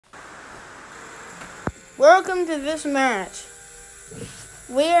Welcome to this match.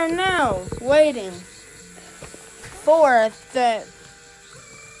 We are now waiting for the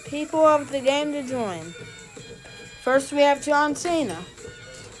people of the game to join. First, we have John Cena,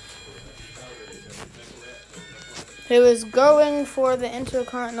 who is going for the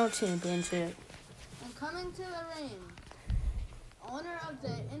Intercontinental Championship. And coming to the ring, owner of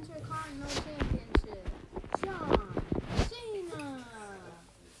the Intercontinental Championship, John Cena.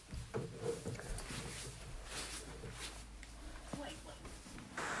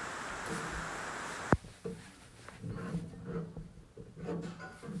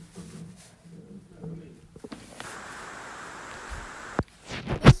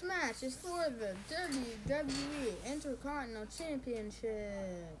 This match is for the WWE Intercontinental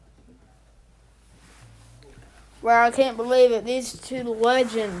Championship. Wow, I can't believe it. These two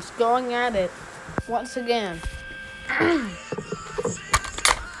legends going at it once again. It's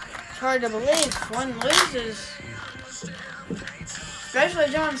hard to believe one loses. Especially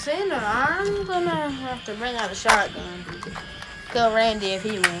John Cena. I'm going to have to bring out a shotgun. Kill Randy if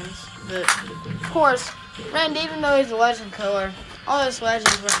he wins. But, of course, Randy, even though he's a legend killer, all those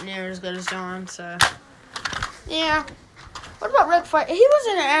legends weren't near as good as John, so. Yeah. What about Ric Flair? He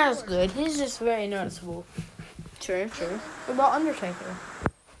wasn't as good. He's just very noticeable. True. What about Undertaker?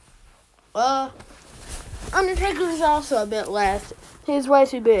 Undertaker's also a bit less. He's way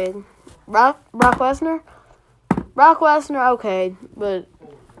too big. Brock Lesnar? Brock Lesnar, okay, but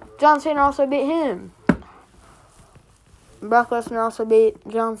John Cena also beat him. Brock Lesnar also beat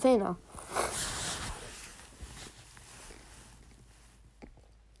John Cena.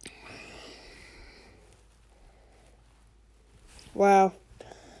 Wow.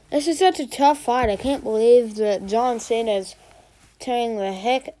 This is such a tough fight. I can't believe that John Cena is tearing the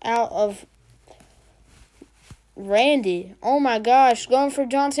heck out of Randy. Oh my gosh. Going for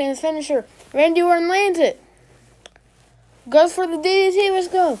John Cena's finisher. Randy Orton lands it. Goes for the DDT. Let's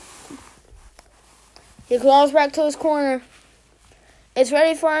go. He claws back to his corner. It's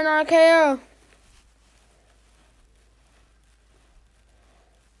ready for an RKO.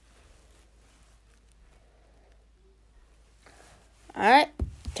 Alright.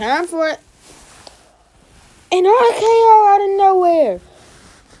 Time for it. An RKO out of nowhere.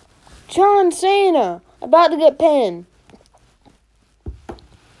 John Cena about to get pinned.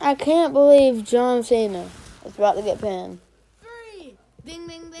 I can't believe John Cena is about to get pinned. 3. Ding,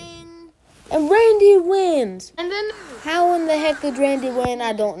 ding, ding. And Randy wins. And then how in the heck did Randy win?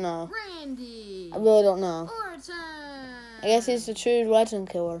 I don't know. Randy. I really don't know. Orton. I guess he's the true legend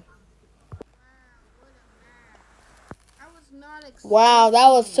killer. Wow, that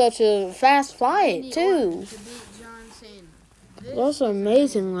was such a fast fight, too. That's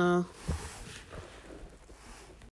amazing, though.